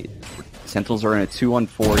is great. Sentinels are in a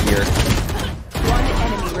 2-on-4 here. One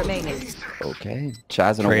enemy remaining. Okay,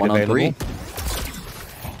 Chaz in a Trade 1-on-3.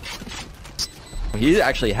 He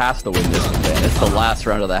actually has to win this one, man. It's the last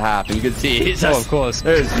round of the half, and you can see he's of course.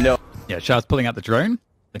 There's no... Yeah, Shah's pulling out the drone.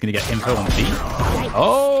 Looking to get info on B.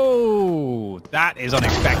 Oh, that is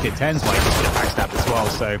unexpected. Tenz might just get backstabbed as well,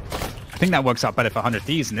 so think that works out better for 100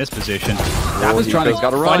 Thieves in this position. dapr's trying to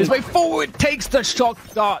find his way forward, takes the shot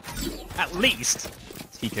dart, at least.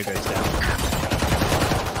 Hiko goes down.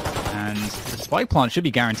 And the spike plant should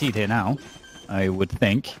be guaranteed here now, I would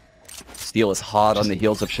think. Steel is hot on the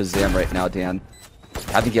heels of ShahZaM right now, Dan.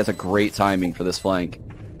 I think he has a great timing for this flank.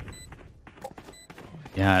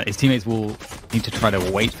 Yeah, his teammates will need to try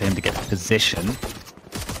to wait for him to get to position.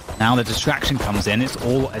 Now the distraction comes in. It's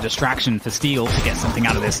all a distraction for Steel to get something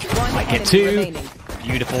out of this. Might get two.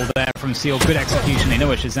 Beautiful there from Steel. Good execution. They know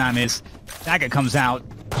where ShahZaM is. Dagger comes out.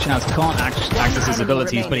 Shaz can't access his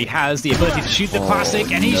abilities, but he has the ability to shoot the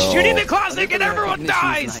classic, and he's shooting the classic, and everyone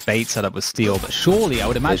dies! Bait setup with Steel, but surely I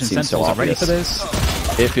would imagine Sentinels are ready for this.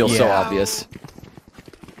 It feels so obvious.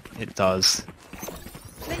 It does.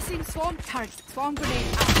 Swarm grenade.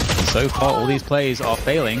 So far, all these plays are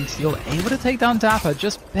failing. Steel able to take down dapr,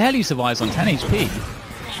 just barely survives on 10 HP.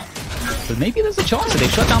 So maybe there's a chance that they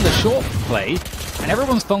shut down the short play, and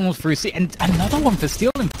everyone's funneled through C. And another one for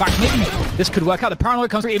Steel. In fact, maybe this could work out. The paranoia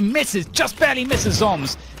comes through, it misses, just barely misses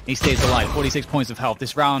zombs. He stays alive, 46 points of health.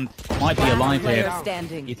 This round might be alive here.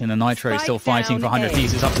 Ethan the Nitro is still fighting for 100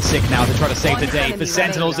 Thieves. It's up to 6 now to try to save the day. For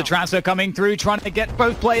Sentinels, the transfer coming through, trying to get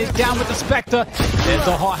both players down with the Spectre. There's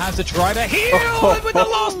the hot hands to try to heal with the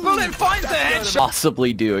last bullet, finds the headshot.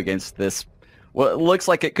 Possibly do against this. Well, it looks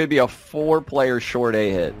like it could be a 4-player short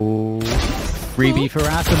A hit. Ooh. Freebie for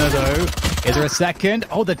Asuna though. Is there a second?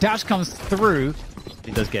 Oh, the dash comes through.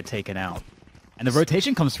 It does get taken out. And the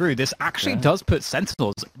rotation comes through. This actually does put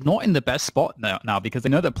Sentinels not in the best spot now because they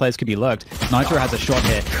know that players could be lurked. Nitro has a shot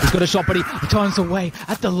here. He's got a shot, but he turns away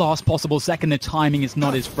at the last possible second. The timing is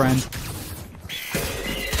not his friend.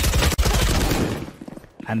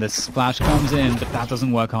 And the splash comes in, but that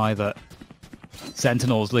doesn't work either.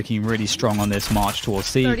 Sentinels looking really strong on this march towards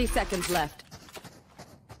C. 30 seconds left.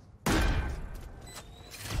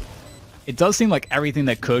 It does seem like everything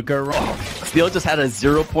that could go wrong. Steel just had a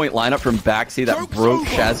 0-point lineup from backseat that broke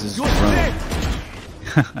Shaz's drone.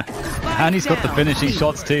 And he's got the finishing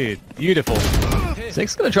shots too. Beautiful.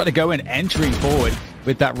 Six going to try to go in, entering forward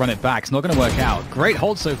with that run it back. It's not going to work out. Great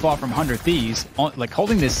hold so far from 100 Thieves, like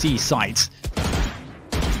holding this C site.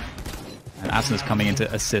 And Asuna's coming in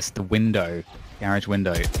to assist the window, garage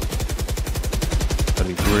window. Got to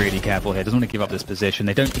be really careful here. Doesn't want to give up this position.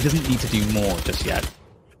 He doesn't need to do more just yet.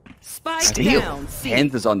 Steel.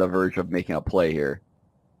 Tenz is on the verge of making a play here.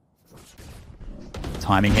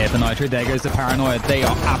 Timing here for Nitro. There goes the paranoia. They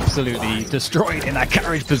are absolutely destroyed in that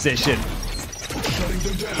carriage position.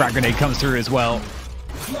 Frag grenade comes through as well.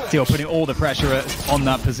 Steel putting all the pressure on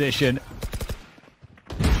that position.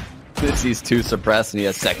 He's too suppressed and he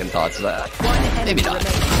has second thoughts of that. Maybe not.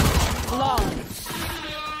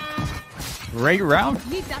 Great round.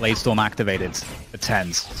 Bladestorm activated. The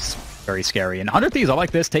Tenz. Very scary. And 100 Thieves, I like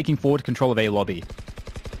this, taking forward control of A lobby.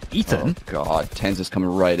 Ethan. Oh god, Tenz is coming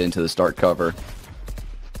right into the start cover.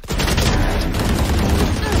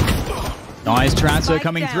 Nice transfer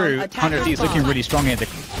coming through. 100 Thieves looking really strong here. The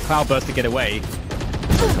cloudburst to get away.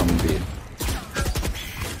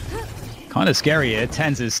 Kind of scary here.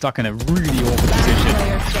 Tenz is stuck in a really awkward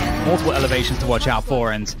position. Multiple elevations to watch out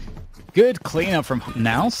for, and good cleanup from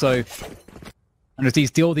now. So 100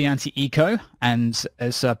 Thieves deal with the anti-eco, and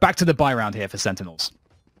it's back to the buy round here for Sentinels.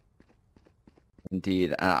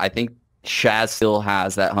 Indeed. I think Shaz still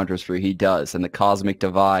has that Hunter's Free. He does. And the Cosmic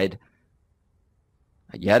Divide.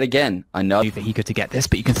 Yet again, another... For Hiko to get this,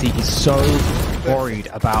 but you can see he's so worried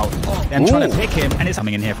about them trying to pick him, and it's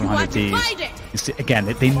coming in here from 100 Thieves. Again,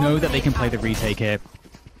 they know that they can play the retake here.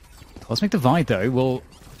 Cosmic Divide, though, will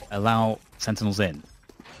allow Sentinels in.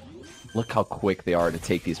 Look how quick they are to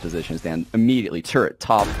take these positions, Dan. Immediately, turret,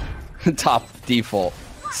 top default.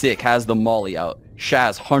 Sick, has the molly out.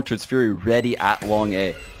 Shaz, Hunter's Fury, ready at long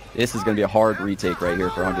A. This is going to be a hard retake right here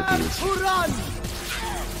for 100 Thieves.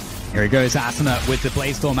 Here he goes, Asuna with the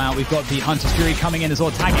Bladestorm out. We've got the Hunter's Fury coming in as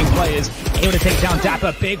well, tagging players. Able to take down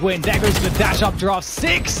dapr, big win. There goes the dash up draft.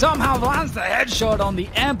 Six somehow lands the headshot on the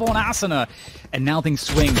airborne Asuna. And now things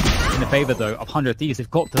swing in the favor, though, of 100 Thieves. They've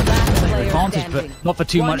got the advantage, but not for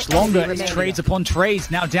too much longer. It's trades upon trades.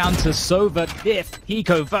 Now down to Sova, Biff,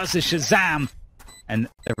 Hiko versus ShahZaM. And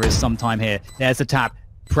there is some time here. There's the tap.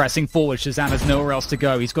 Pressing forward, ShahZaM has nowhere else to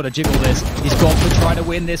go. He's got to jiggle this. He's got to try to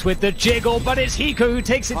win this with the jiggle, but it's Hiko who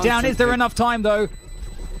takes it down. Is there enough time, though?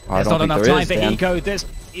 There's not enough time for Hiko.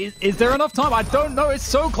 Is there enough time? I don't know. It's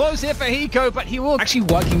so close here for Hiko, but he will actually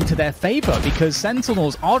working to their favor because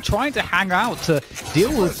Sentinels are trying to hang out to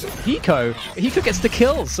deal with Hiko. Hiko gets the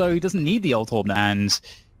kill, so he doesn't need the ult orb. And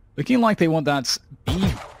looking like they want that B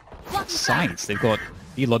site. They've got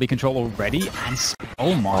the lobby control already, and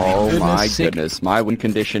oh my goodness, my win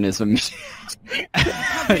condition is amazing.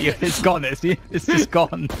 It's gone. It's just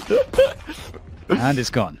gone, and it's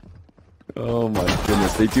gone. Oh my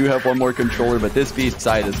goodness, they do have one more controller, but this beast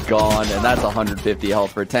side is gone, and that's 150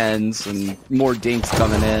 health for Tenz, and more dinks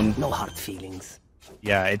coming in. No hard feelings.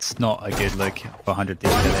 Yeah, it's not a good look for 100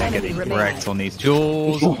 dinks. They're getting wrecked on these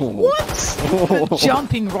duels. What?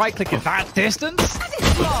 Jumping right click at that distance?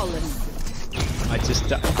 I just,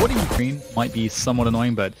 what do you mean? Might be somewhat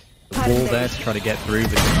annoying, but the wall there to try to get through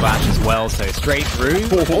with the flash as well, so straight through.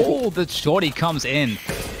 Oh, the shorty comes in.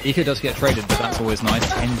 Hiko does get traded, but that's always nice.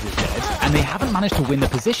 Tenz is dead. And they haven't managed to win the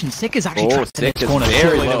position. Sick is actually trapped in this corner.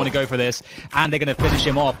 Surely they want to go for this, and they're going to finish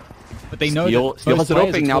him off. But they know that Steel has it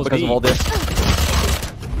open now because of all this.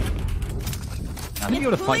 I think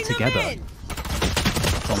you're able to fight together.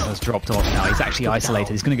 Tom has dropped off now. He's actually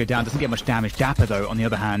isolated. He's going to go down. Doesn't get much damage. Dapr, though, on the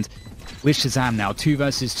other hand, with ShahZaM now, 2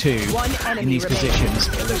 versus 2 in these positions.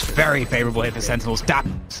 It looks very favorable here for Sentinels.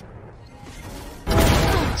 Dapr.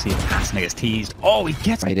 See if Asuna gets teased. Oh, he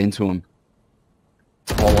gets right into him.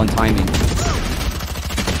 All on timing.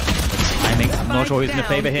 I'm not sure who's going to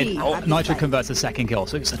favor here. Oh, Nitro converts the second kill,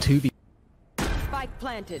 so it's a 2v. Spike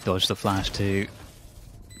planted. Dodge the flash too.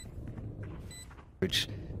 Which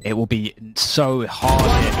it will be so hard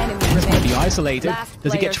here. He's going to be isolated.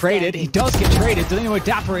 Does he get traded? He does get traded. Does he know where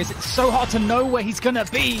Dapr is? It's so hard to know where he's going to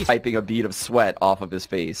be. Wiping a bead of sweat off of his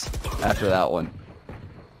face after that one.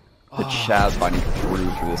 The Chaz finding through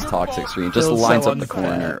this toxic screen. Just lines up the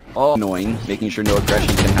corner. Oh, annoying. Making sure no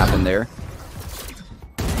aggression can happen there.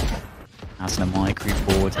 Asuna might creep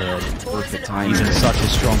forward here. Perfect time. He's in such a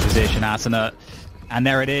strong position, Asuna. And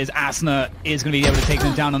there it is. Asuna is going to be able to take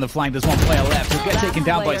them down on the flank. There's one player left. He'll get taken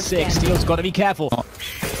down by 6. Steel's got to be careful.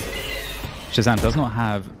 ShahZaM does not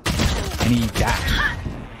have any dash.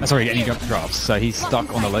 Sorry, any jump drops. So he's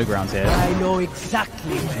stuck on the low ground here. I know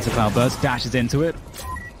exactly where. It's a cloud burst. Dashes into it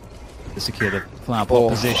to secure the flower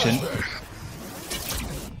pot position.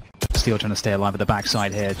 Steel trying to stay alive at the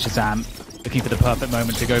backside here. ShahZaM looking for the perfect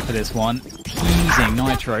moment to go for this one. Teasing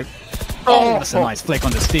Nitro. Oh, that's a nice flick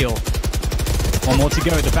on the Steel. One more to go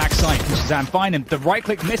at the backside. ShahZaM find him. The right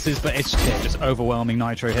click misses, but it's just overwhelming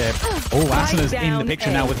Nitro here. Oh, Asuna's in the picture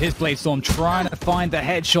now with his Blade Storm, trying to find the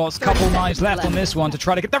headshots. Couple knives left on this one to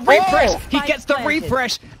try to get the refresh. He gets the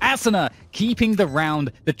refresh. Asuna keeping the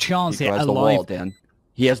round, the chance here alive. The wall, Dan.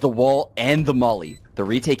 He has the wall and the molly. The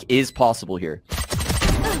retake is possible here.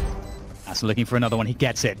 Asuna looking for another one. He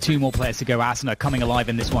gets it. 2 more players to go. Asuna coming alive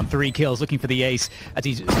in this one. 3 kills, looking for the ace as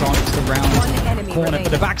he starts the round corner for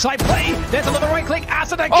the backside play. There's another right click.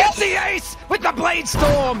 Asuna gets the ace with the Blade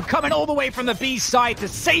Storm coming all the way from the B side to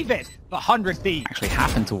save it. The 100 B actually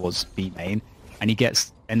happened towards B main, and he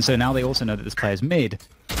gets. And so now they also know that this player's mid.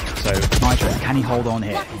 So Nitro, can he hold on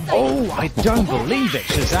here? Oh, I don't believe it.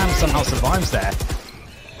 ShahZaM somehow survives there.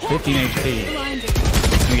 15 HP.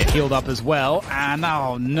 Gonna get healed up as well, and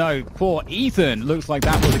oh no, poor Ethan. Looks like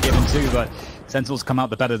that was a given too, but Sentinels come out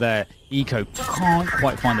the better there. Hiko can't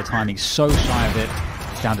quite find the timing, so shy of it.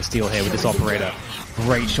 It's down to Steel here with this operator.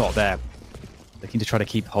 Great shot there. Looking to try to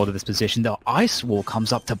keep hold of this position. The ice wall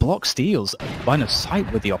comes up to block Steel's line of sight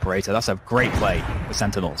with the operator. That's a great play for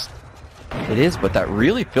Sentinels. It is, but that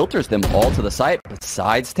really filters them all to the side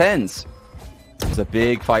besides Tenz. It's a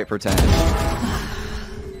big fight for Tenz.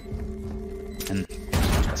 And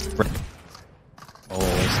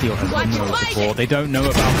oh, Steel has no support. They don't know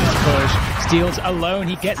about this push. Steel's alone.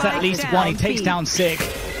 He gets at least 1. He takes down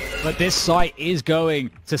 6. But this site is going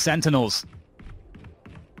to Sentinels.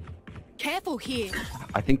 Careful here.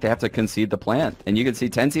 I think they have to concede the plant. And you can see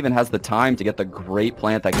Tenz even has the time to get the great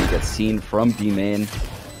plant that can get seen from B main.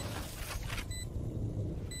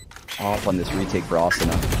 Off on this retake for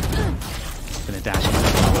Asuna. Gonna dash into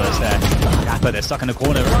the first there. Dapr, they're stuck in the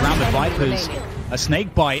corner around the Vipers. A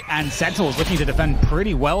snake bite, and Sentinels looking to defend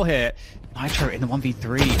pretty well here. Nitro in the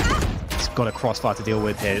 1v3. He's got a crossfire to deal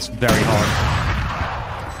with here. It's very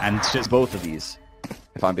hard. And just both of these,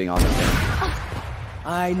 if I'm being honest.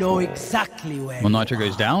 I know exactly where. Well, Nitro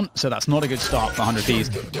goes down, so that's not a good start for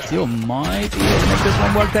 100Ds. Steel might be able to make this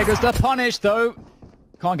one work. There goes the punish, though.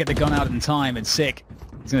 Can't get the gun out in time. It's sick.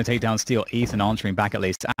 He's going to take down Steel. Ethan answering back at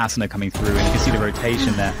least. Asuna coming through, and you can see the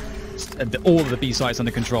rotation there. All of the B sites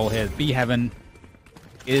under control here. B Heaven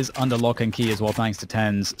is under lock and key as well, thanks to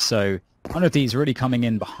Tenz. So 100Ds really coming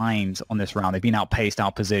in behind on this round. They've been outpaced,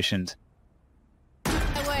 outpositioned.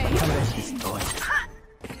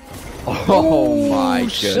 Oh my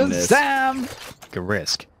goodness. ShahZaM! Good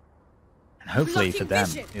risk. And hopefully for them,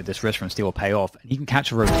 this risk from Steel will pay off. And he can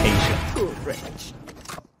catch a rotation.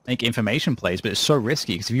 make information plays, but it's so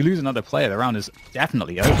risky because if you lose another player, the round is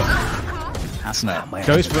definitely over. Asuna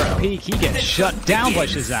goes for a peek. He gets shut down by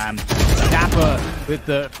ShahZaM. dapr with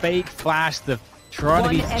the fake flash, the trying to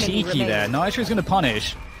be cheeky there. Nitro's going to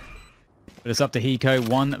punish. But it's up to Hiko,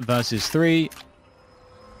 1 versus 3.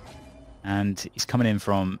 And he's coming in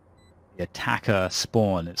from the attacker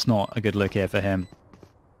spawn. It's not a good look here for him.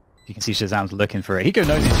 You can see ShahZaM's looking for it. Hiko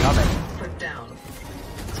knows he's coming.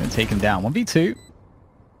 He's going to take him down. 1v2.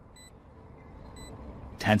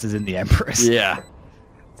 Tenz is in the Empress. Yeah.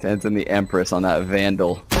 Tenz and the Empress on that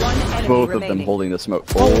Vandal. Both of them holding the smoke.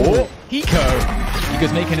 Oh, Hiko!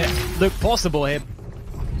 Hiko's making it look possible here.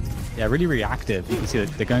 Yeah, really reactive. You can see that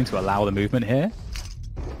they're going to allow the movement here.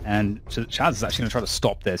 And Shaz is actually going to try to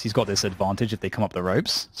stop this. He's got this advantage if they come up the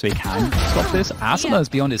ropes, so he can stop this. Asuna is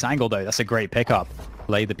beyond his angle, though. That's a great pickup.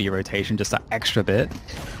 Play the B rotation just that extra bit.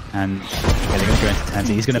 And yeah, they're going to go into Tenz.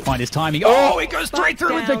 He's going to find his timing. Oh, he goes straight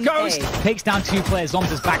through with the ghost. Takes down 2 players.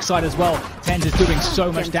 Zombs is backside as well. Tenz is doing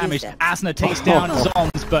so much damage. Asuna takes down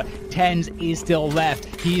Zombs, but Tenz is still left.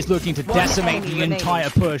 He's looking to decimate the entire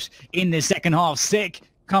push in the second half. Sick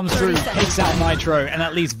comes through, takes out Nitro, and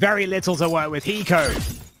that leaves very little to work with.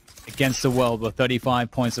 Hiko against the world with 35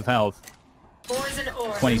 points of health.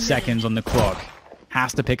 20 seconds on the clock.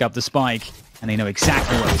 Has to pick up the spike, and they know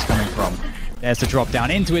exactly where he's coming from. There's the drop down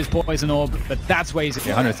into his poison orb, but that's where he's at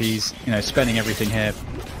 100th. He's, you know, spending everything here.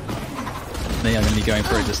 They are going to be going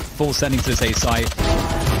for it, just full sending to this A site.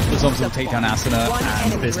 The Zombs will take down Asuna,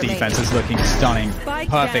 and this defense is looking stunning.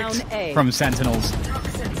 Perfect from Sentinels.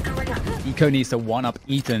 Hiko needs to one-up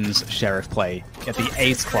Ethan's Sheriff play, get the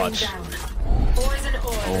ace clutch.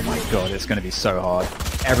 Oh my god, it's going to be so hard.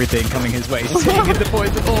 Everything coming his way. Taking the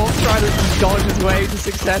poison orb, trying to dodge his way to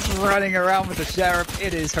success, running around with the Sheriff.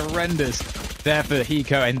 It is horrendous there for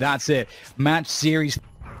Hiko, and that's it. Match series.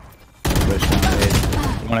 Push down mid.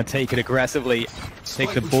 You want to take it aggressively,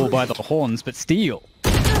 take the bull by the horns, but steal.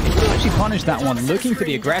 Actually punish that one, looking for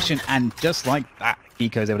the aggression, and just like that,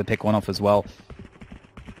 Hiko's able to pick one off as well.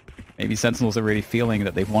 Maybe Sentinels are really feeling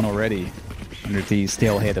that they've won already. 100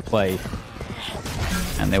 still here to play.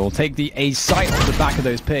 And they will take the A site off the back of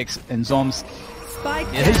those picks. And Zombs,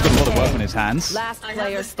 yeah, he's got a lot of work on his hands. Last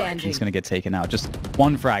player standing. He's going to get taken out. Just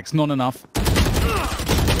 1 frag's not enough.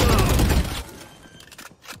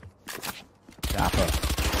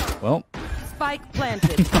 dapr. Well. Spike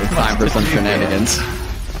planted. It's time for some shenanigans.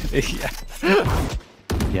 Yeah.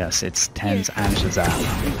 Yes, it's Tenz and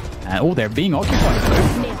ShahZaM. And oh, they're being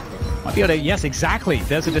occupied. Might be able to, yes, exactly.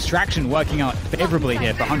 There's a distraction working out favorably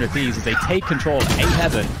here for 100 Thieves as they take control of A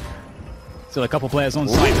heaven. Still a couple players on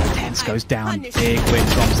site. Tenz goes down. Big win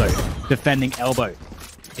from Zomzo. Defending elbow.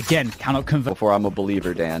 Again, cannot convert. Before I'm a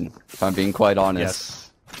believer, Dan, if I'm being quite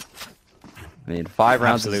honest. Yes. I mean, 5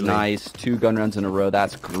 rounds is nice. 2 gun runs in a row,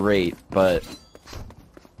 that's great. But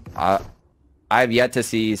I've yet to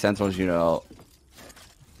see Sentinels, you know,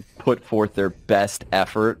 put forth their best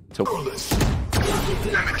effort to...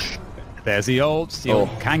 There's the ult. Steel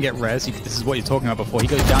can get res. This is what you're talking about before. He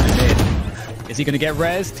goes down in mid. Is he going to get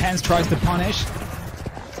res? Tenz tries to punish.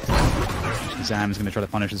 ShahZaM is going to try to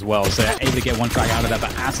punish as well. So able to get 1 frag out of that,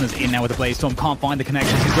 but Asuna's in there with the Blaze Storm. Can't find the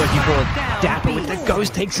connections he's looking for. dapr with the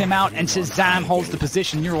Ghost takes him out, and ShahZaM holds the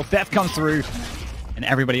position. Neural Theft comes through, and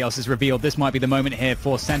everybody else is revealed. This might be the moment here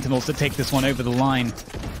for Sentinels to take this one over the line.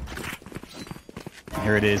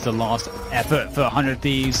 Here it is, the last effort for 100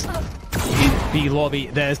 Thieves. In B lobby,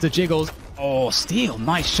 there's the jiggles. Oh, Steel,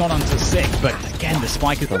 nice shot onto Sick, but again, the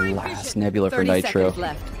spike is the last Nebula for Nitro.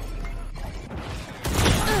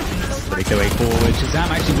 They go forward. ShahZaM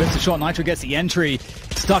actually wins the shot. Nitro gets the entry.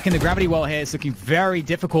 Stuck in the gravity well here. It's looking very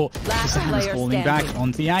difficult. ShahZaM is falling back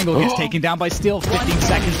onto the angle. Gets taken down by Steel. 15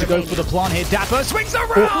 seconds to go for the plant here. dapr swings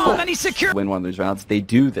around and he's secure. Win one of these rounds. They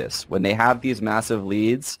do this when they have these massive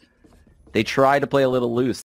leads. They try to play a little loose.